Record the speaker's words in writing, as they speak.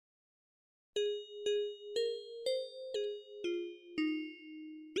皆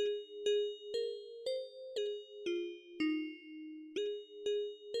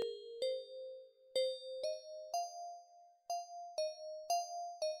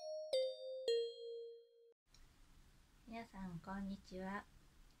さんこんにちは。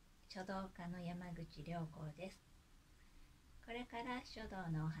書道家の山口良子です。これから書道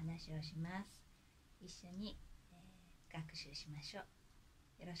のお話をします。一緒に、学習しましょう。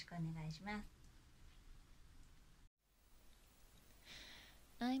よろしくお願いします。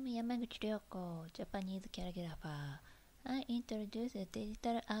I'm Yamaguchi Ryoko, Japanese calligrapher. I introduce the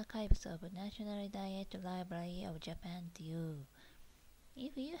digital archives of National Diet Library of Japan to you.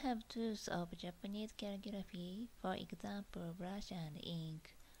 If you have tools of Japanese calligraphy, for example brush and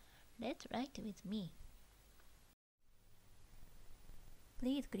ink, let's write with me.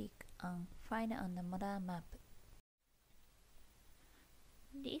 Please click on Find on the modern map.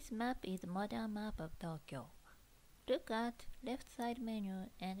 This map is modern map of Tokyo. Look at left side menu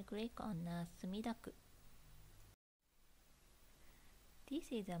and click on the Sumidaku.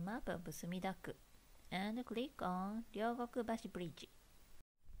 This is a map of Sumidaku, and click on Ryogoku Bridge.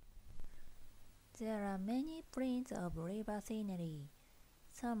 There are many prints of river scenery.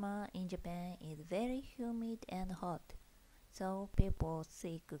 Summer in Japan is very humid and hot, so people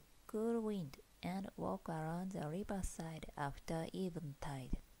seek cool wind and walk around the riverside after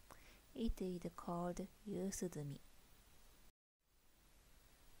eventide. It is called yusuzumi.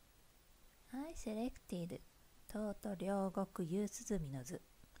 I selected Toto Ryogoku Yusuzumi no Zu.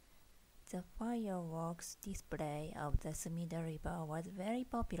 The fireworks display of the Sumida River was very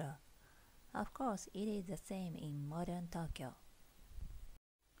popular. Of course, it is the same in modern Tokyo.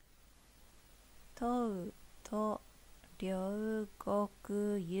 Toto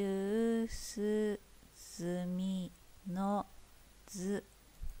Ryogoku Yusuzumi no Zu.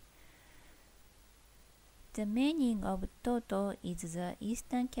 The meaning of Toto is the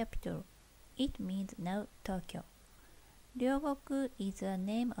eastern capital. It means now Tokyo. Ryogoku is the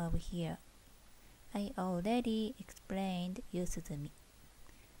name of here. I already explained Yusuzumi.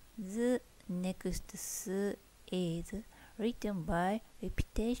 The next su is written by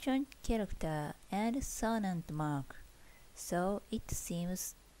repetition character and sonant mark, so it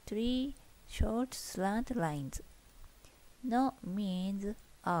seems three short slant lines. No means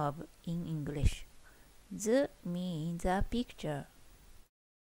of in English. The means a picture.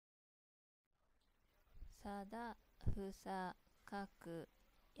 さだふさかく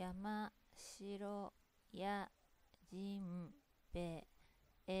山城やじんべ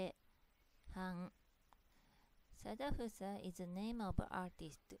えはん。Sadafusa is the name of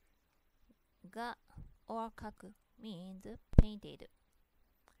artist. Ga or kaku means painted.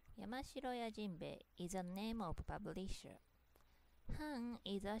 Yamashiro Yajinbe is the name of publisher. Han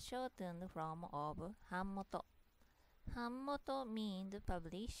is a shortened form of Hanmoto. Hanmoto means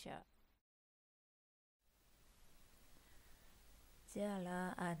publisher. There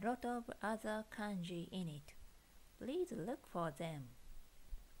are a lot of other kanji in it. Please look for them.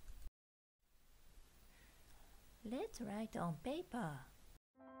 Let's write on paper.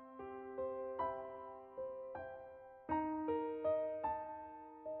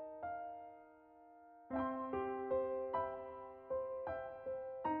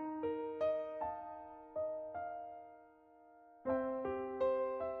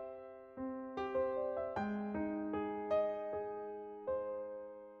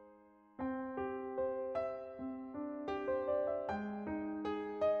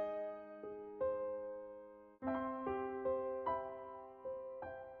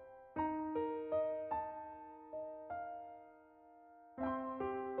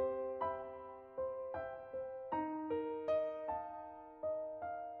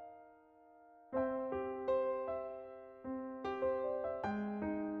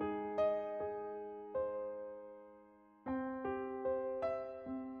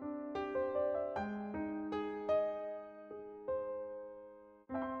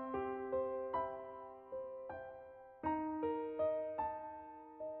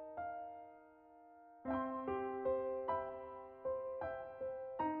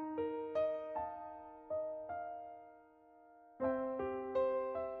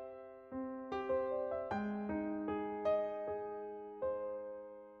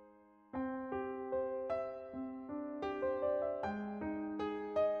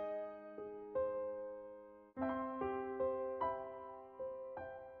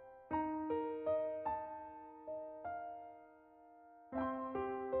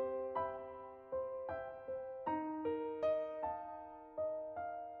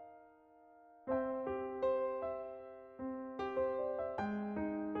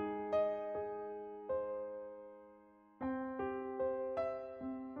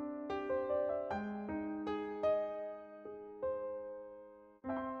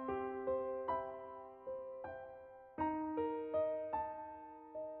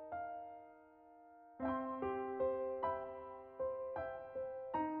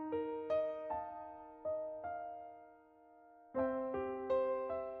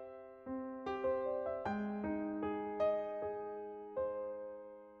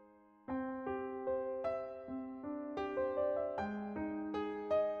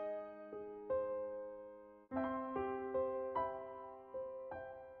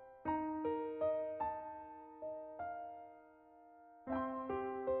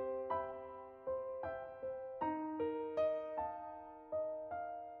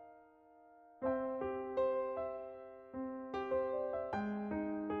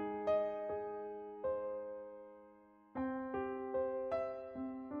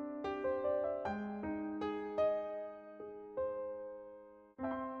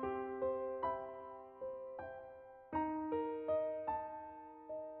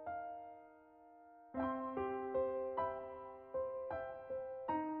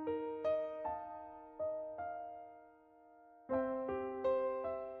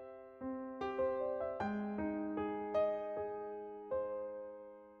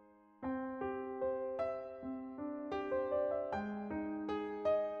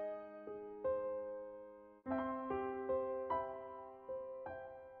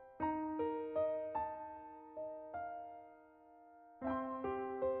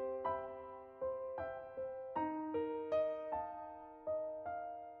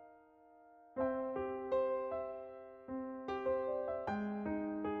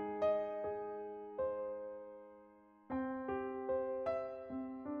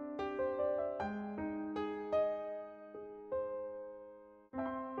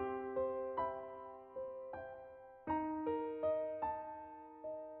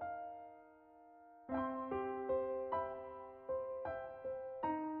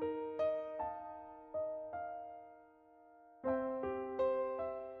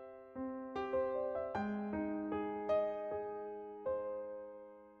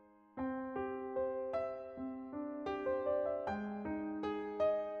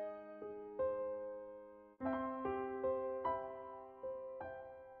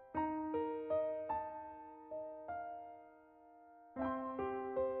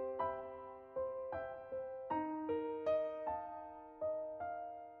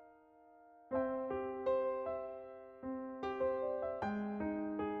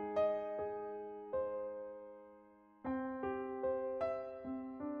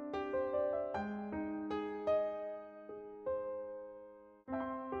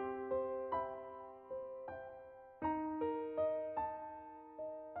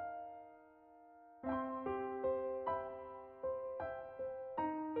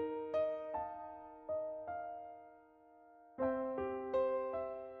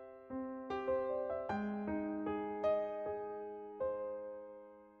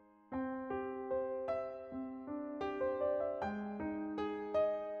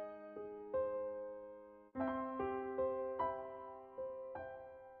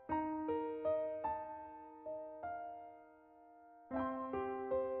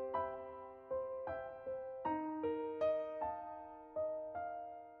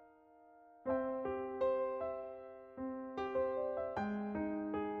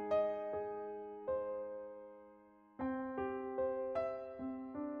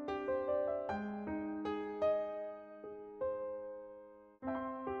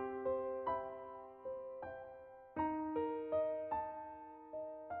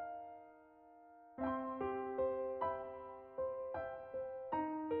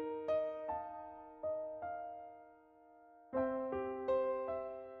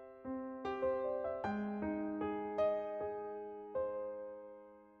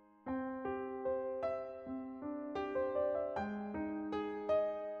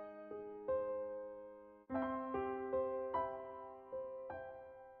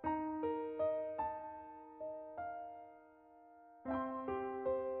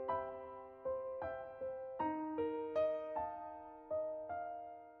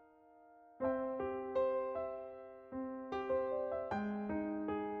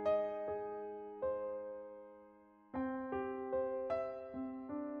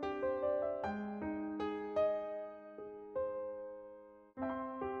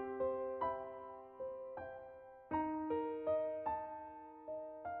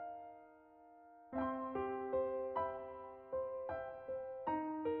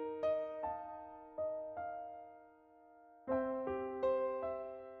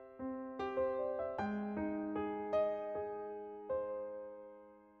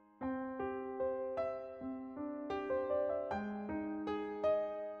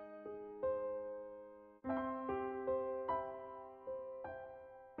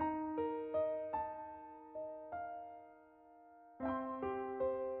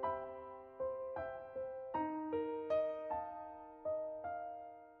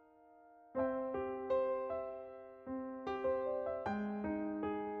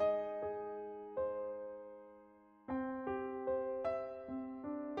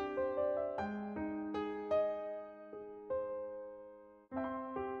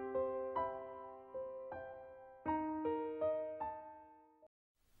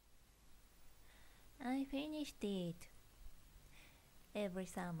 I finished it. Every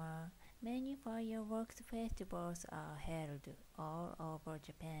summer, many fireworks festivals are held all over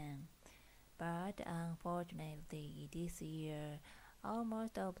Japan, but unfortunately this year,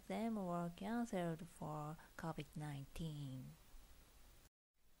 almost all of them were cancelled for COVID-19.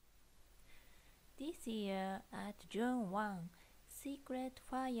 This year, at June 1, secret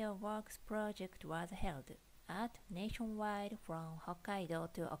fireworks project was held at nationwide from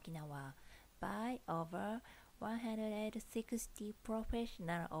Hokkaido to Okinawa by over 160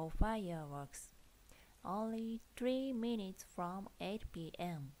 professionals of fireworks, only 3 minutes from 8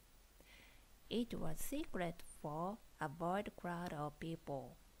 p.m. It was secret for avoid crowd of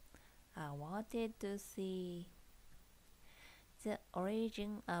people. I wanted to see. The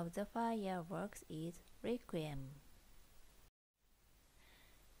origin of the fireworks is Requiem.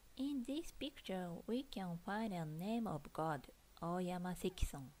 In this picture, we can find a name of God, Oyama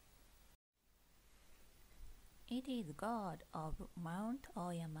Sekison. It is god of Mount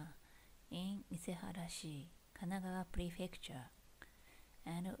Oyama in Iseharashi, Kanagawa Prefecture.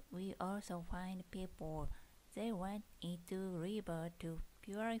 And we also find people, they went into river to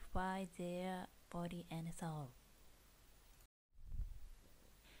purify their body and soul.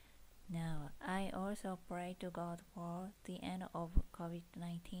 Now, I also pray to God for the end of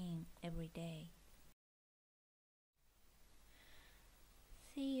COVID-19 every day.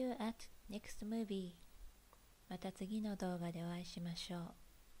 See you at next movie. また次の動画でお会いしましょう。